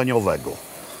korzeniowego.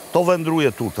 To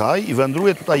wędruje tutaj i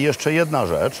wędruje tutaj jeszcze jedna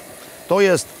rzecz. To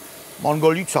jest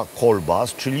mangalica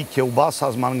kolbas, czyli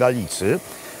kiełbasa z mangalicy.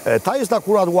 Ta jest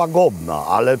akurat łagodna,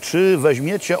 ale czy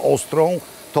weźmiecie ostrą,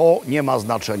 to nie ma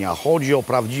znaczenia. Chodzi o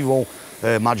prawdziwą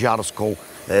madziarską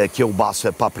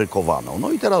kiełbasę paprykowaną.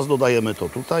 No i teraz dodajemy to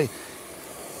tutaj,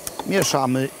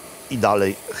 mieszamy i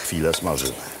dalej chwilę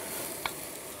smażymy.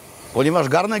 Ponieważ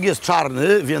garnek jest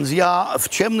czarny, więc ja w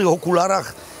ciemnych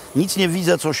okularach nic nie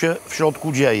widzę, co się w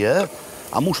środku dzieje,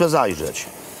 a muszę zajrzeć.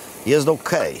 Jest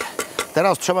ok.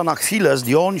 Teraz trzeba na chwilę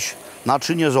zdjąć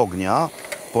naczynie z ognia,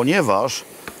 ponieważ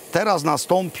teraz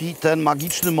nastąpi ten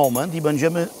magiczny moment i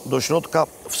będziemy do środka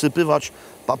wsypywać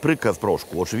paprykę w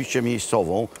proszku, oczywiście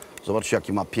miejscową. Zobaczcie,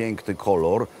 jaki ma piękny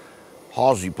kolor.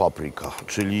 Hali papryka,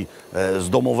 czyli z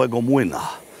domowego młyna.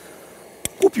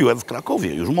 Kupiłem w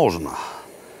Krakowie, już można.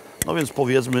 No więc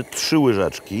powiedzmy 3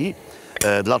 łyżeczki.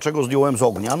 Dlaczego zdjąłem z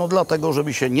ognia? No dlatego,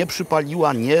 żeby się nie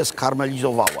przypaliła, nie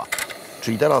skarmelizowała.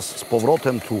 Czyli teraz z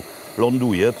powrotem tu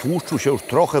ląduje. Tłuszczu się już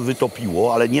trochę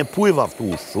wytopiło, ale nie pływa w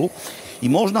tłuszczu. I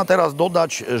można teraz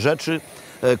dodać rzeczy,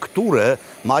 które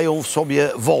mają w sobie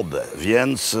wodę,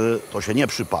 więc to się nie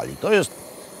przypali. To jest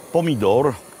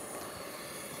pomidor,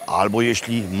 albo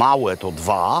jeśli małe, to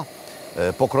 2,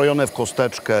 pokrojone w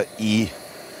kosteczkę i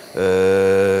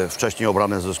wcześniej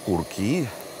obrane ze skórki.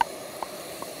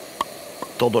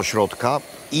 To do środka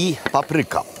i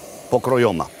papryka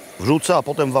pokrojona. Wrzucę, a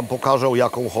potem Wam pokażę, o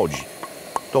jaką chodzi.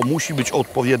 To musi być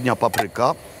odpowiednia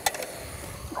papryka.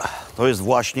 To jest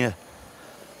właśnie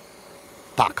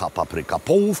taka papryka,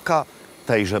 połówka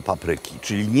tejże papryki,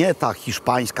 czyli nie ta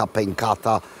hiszpańska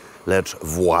pękata, lecz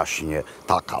właśnie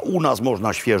taka. U nas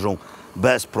można świeżą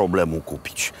bez problemu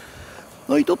kupić.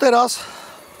 No i to teraz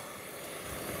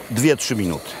 2-3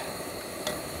 minuty.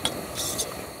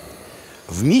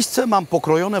 W misce mam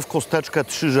pokrojone w kosteczkę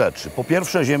 3 rzeczy. Po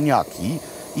pierwsze ziemniaki,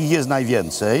 ich jest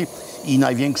najwięcej i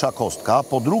największa kostka.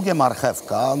 Po drugie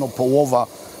marchewka, no połowa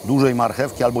dużej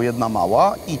marchewki albo jedna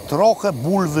mała i trochę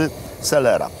bulwy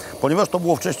selera. Ponieważ to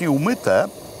było wcześniej umyte,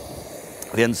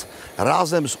 więc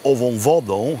razem z ową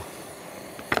wodą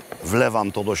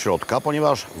wlewam to do środka,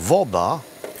 ponieważ woda,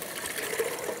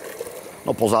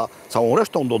 no poza całą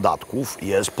resztą dodatków,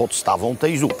 jest podstawą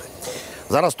tej zupy.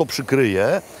 Zaraz to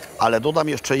przykryję, ale dodam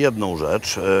jeszcze jedną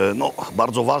rzecz, no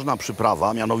bardzo ważna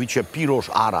przyprawa, mianowicie piroż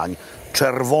arań,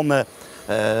 czerwone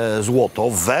złoto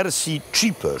w wersji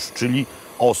cheapers, czyli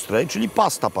ostrej, czyli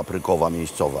pasta paprykowa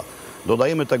miejscowa.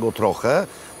 Dodajemy tego trochę,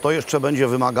 to jeszcze będzie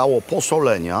wymagało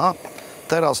posolenia.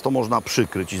 Teraz to można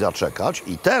przykryć i zaczekać.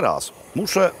 I teraz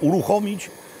muszę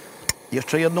uruchomić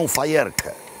jeszcze jedną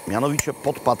fajerkę, mianowicie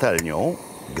pod patelnią,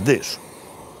 gdyż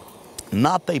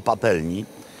na tej patelni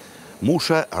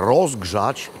muszę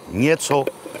rozgrzać nieco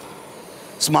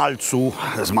smalcu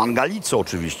z mangalicy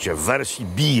oczywiście, w wersji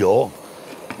bio,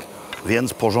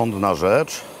 więc porządna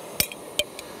rzecz.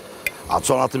 A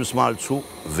co na tym smalcu?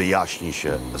 Wyjaśni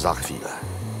się za chwilę.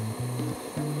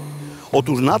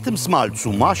 Otóż na tym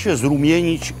smalcu ma się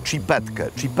zrumienić chipetkę.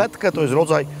 Chipetkę to jest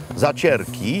rodzaj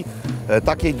zacierki,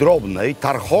 takiej drobnej.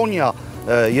 Tarchonia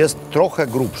jest trochę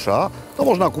grubsza. To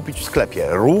można kupić w sklepie,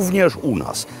 również u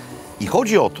nas. I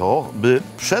chodzi o to, by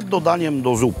przed dodaniem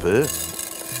do zupy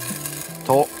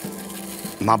to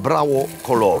nabrało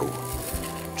koloru,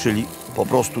 czyli po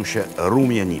prostu się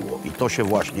rumieniło. I to się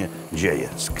właśnie dzieje.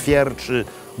 Skwierczy,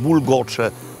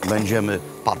 bulgocze, będziemy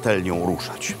patelnią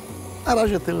ruszać. Na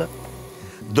razie tyle.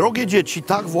 Drogie dzieci,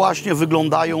 tak właśnie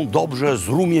wyglądają dobrze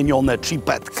zrumienione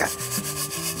chipetkę.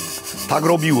 Tak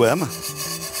robiłem,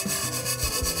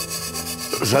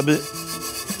 żeby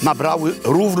nabrały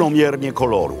równomiernie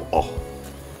koloru. O,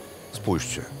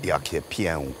 spójrzcie, jakie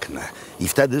piękne. I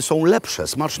wtedy są lepsze,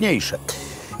 smaczniejsze.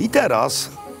 I teraz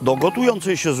do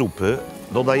gotującej się zupy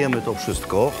dodajemy to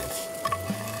wszystko.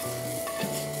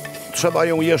 Trzeba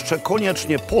ją jeszcze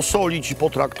koniecznie posolić i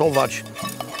potraktować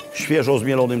świeżo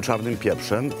zmielonym czarnym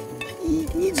pieprzem. i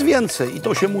nic więcej. I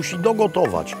to się musi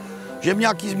dogotować.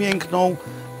 Ziemniaki zmiękną,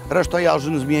 reszta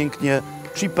jarzyn zmięknie,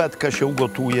 chipetkę się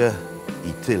ugotuje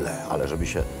i tyle. Ale żeby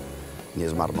się nie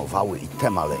zmarnowały i te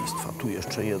maleństwa. Tu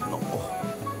jeszcze jedno. O,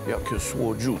 jakie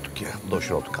słodziutkie do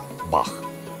środka. Bach.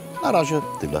 Na razie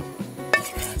tyle.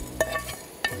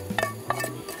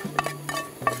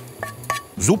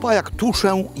 Zupa, jak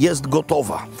tuszę, jest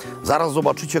gotowa. Zaraz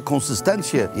zobaczycie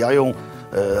konsystencję. Ja ją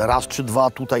raz czy dwa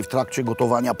tutaj w trakcie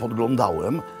gotowania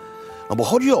podglądałem. No bo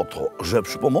chodzi o to, że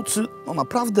przy pomocy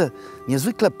naprawdę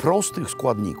niezwykle prostych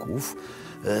składników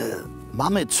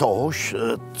mamy coś,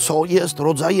 co jest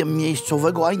rodzajem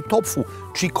miejscowego eintopfu,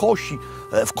 chikosi,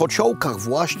 w kociołkach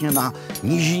właśnie na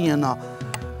nizinie,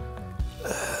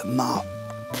 na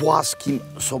płaskim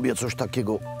sobie coś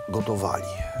takiego gotowali.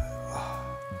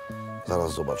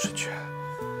 Zaraz zobaczycie.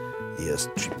 Jest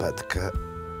chipetkę,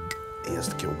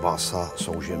 jest kiełbasa,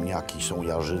 są ziemniaki, są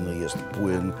jarzyny, jest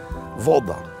płyn,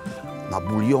 woda. Na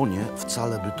bulionie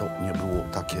wcale by to nie było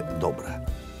takie dobre.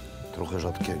 Trochę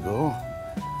rzadkiego,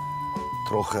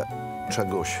 trochę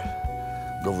czegoś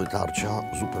do wytarcia.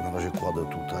 Zupę na razie kładę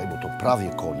tutaj, bo to prawie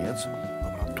koniec.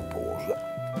 Dobra, tu położę.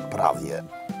 Prawie.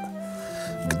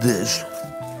 Gdyż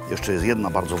jeszcze jest jedna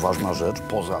bardzo ważna rzecz,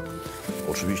 poza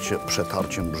oczywiście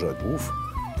przetarciem brzegów.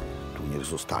 Tu niech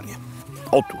zostanie.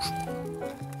 Otóż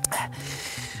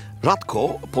rzadko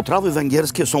potrawy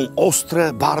węgierskie są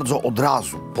ostre bardzo od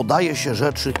razu. Podaje się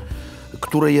rzeczy,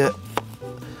 które je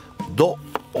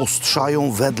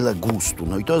doostrzają wedle gustu.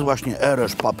 No i to jest właśnie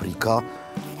eresz paprika,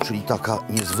 czyli taka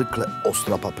niezwykle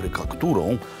ostra papryka,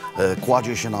 którą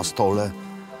kładzie się na stole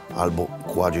albo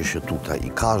kładzie się tutaj. I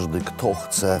każdy, kto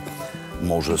chce,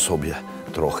 może sobie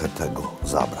trochę tego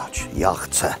zabrać. Ja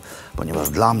chcę, ponieważ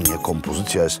dla mnie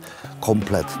kompozycja jest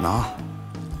kompletna,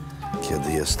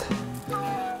 kiedy jest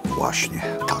właśnie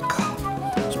taka.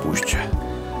 Spójrzcie,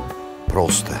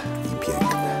 proste i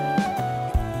piękne.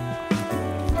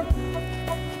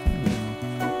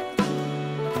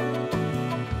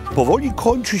 Powoli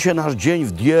kończy się nasz dzień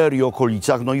w Dier i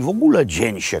okolicach, no i w ogóle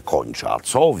dzień się kończy. A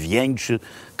co wieńczy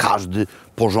każdy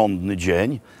porządny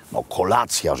dzień? No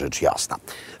kolacja, rzecz jasna.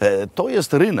 To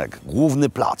jest rynek, główny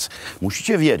plac.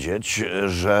 Musicie wiedzieć,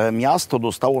 że miasto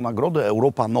dostało nagrodę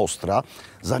Europa Nostra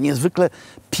za niezwykle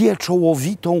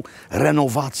pieczołowitą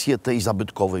renowację tej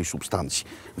zabytkowej substancji.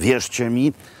 Wierzcie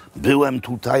mi, byłem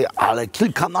tutaj, ale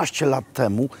kilkanaście lat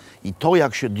temu i to,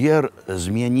 jak się Dier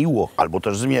zmieniło, albo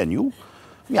też zmienił,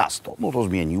 miasto, no to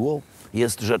zmieniło,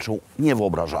 jest rzeczą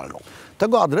niewyobrażalną.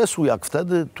 Tego adresu, jak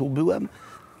wtedy tu byłem,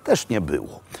 też nie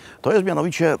było. To jest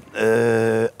mianowicie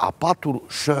Apatur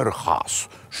Sherhas.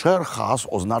 Sherhas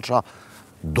oznacza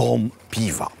dom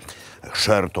piwa.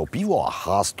 Sher to piwo, a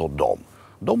has to dom.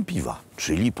 Dom piwa,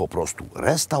 czyli po prostu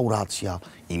restauracja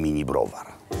i mini browar.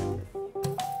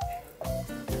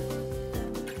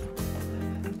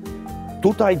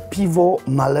 Tutaj piwo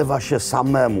nalewa się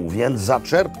samemu, więc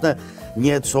zaczerpnę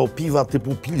nieco piwa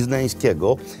typu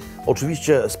pilzneńskiego.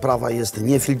 Oczywiście sprawa jest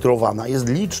niefiltrowana, jest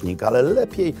licznik, ale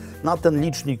lepiej na ten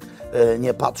licznik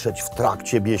nie patrzeć w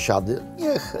trakcie biesiady.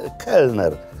 Niech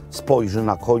kelner spojrzy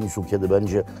na końcu, kiedy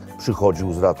będzie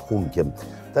przychodził z rachunkiem.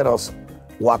 Teraz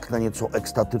łaknę nieco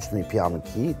ekstatycznej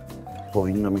pianki.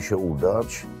 Powinno mi się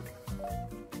udać.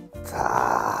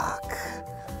 Tak,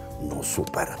 no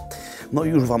super. No i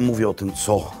już wam mówię o tym,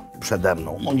 co przede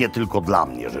mną. No nie tylko dla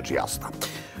mnie, rzecz jasna.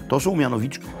 To są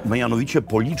mianowicie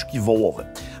policzki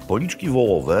wołowe. Policzki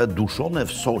wołowe duszone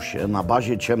w sosie na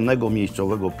bazie ciemnego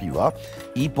miejscowego piwa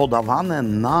i podawane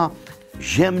na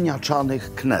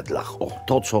ziemniaczanych knedlach. O,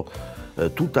 to co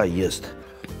tutaj jest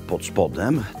pod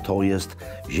spodem, to jest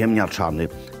ziemniaczany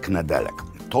knedelek.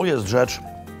 To jest rzecz,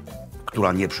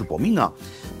 która nie przypomina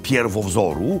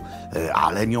pierwowzoru,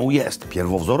 ale nią jest.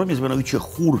 Pierwowzorem jest mianowicie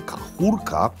chórka.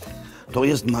 Chórka to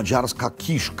jest madziarska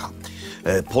kiszka.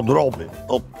 Podroby,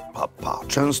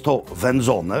 często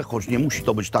wędzone, choć nie musi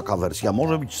to być taka wersja,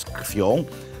 może być z krwią,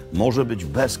 może być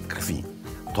bez krwi.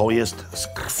 To jest z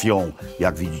krwią,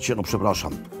 jak widzicie, no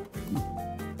przepraszam.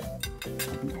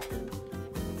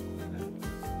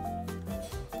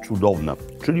 Cudowne,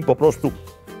 czyli po prostu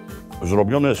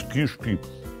zrobione z kiszki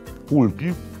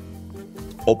kulki,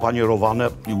 opanierowane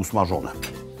i usmażone.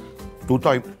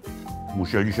 Tutaj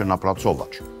musieli się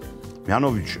napracować.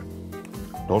 Mianowicie,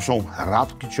 to są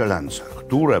radki cielęce,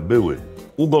 które były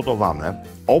ugotowane,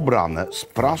 obrane,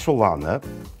 sprasowane,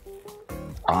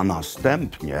 a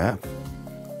następnie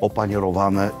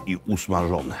opanierowane i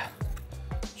usmażone.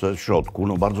 Co jest w środku?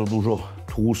 No bardzo dużo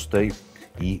tłustej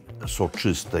i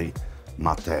soczystej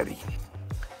materii.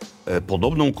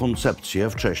 Podobną koncepcję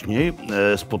wcześniej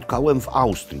spotkałem w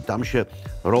Austrii. Tam się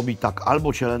robi tak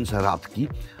albo cielęce radki,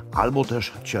 albo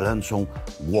też cielęcą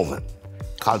głowę.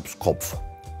 Kalbskopf.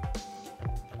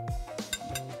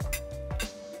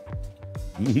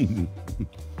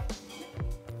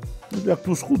 Jak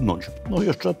tu schudnąć? No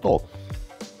jeszcze to.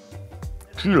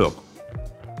 Chile,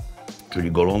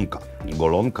 czyli golonka.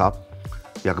 Golonka,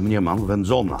 jak mniemam,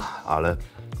 wędzona, ale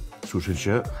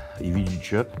słyszycie i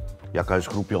widzicie, jaka jest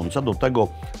chrupiąca. Do tego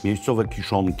miejscowe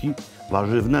kiszonki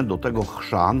warzywne, do tego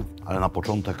chrzan, ale na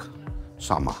początek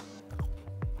sama.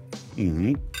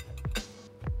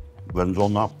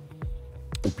 Wędzona,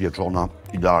 upieczona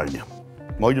idealnie.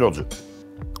 Moi drodzy,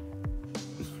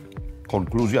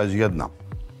 konkluzja jest jedna.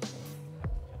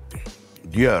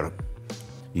 Dier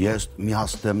jest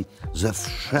miastem ze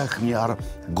wszech miar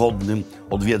godnym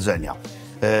odwiedzenia.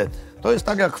 To jest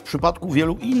tak jak w przypadku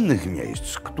wielu innych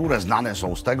miejsc, które znane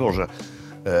są z tego, że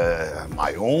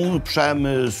mają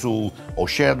przemysł,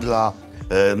 osiedla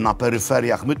na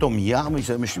peryferiach. My to mijamy i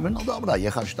sobie myślimy, no dobra,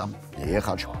 jechać tam, nie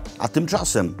jechać. A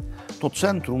tymczasem to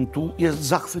centrum tu jest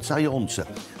zachwycające.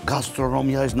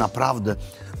 Gastronomia jest naprawdę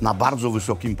na bardzo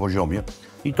wysokim poziomie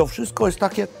i to wszystko jest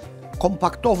takie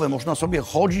kompaktowe. Można sobie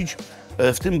chodzić,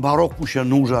 w tym baroku się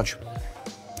nurzać,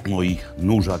 no i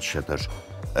nurzać się też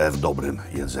w dobrym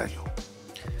jedzeniu.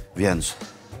 Więc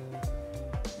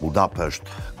Budapeszt,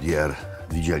 Dier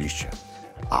widzieliście.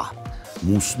 A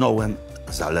musnąłem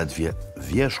zaledwie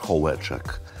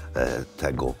wierzchołeczek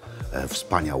tego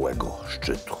wspaniałego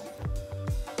szczytu.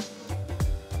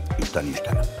 Iż ten.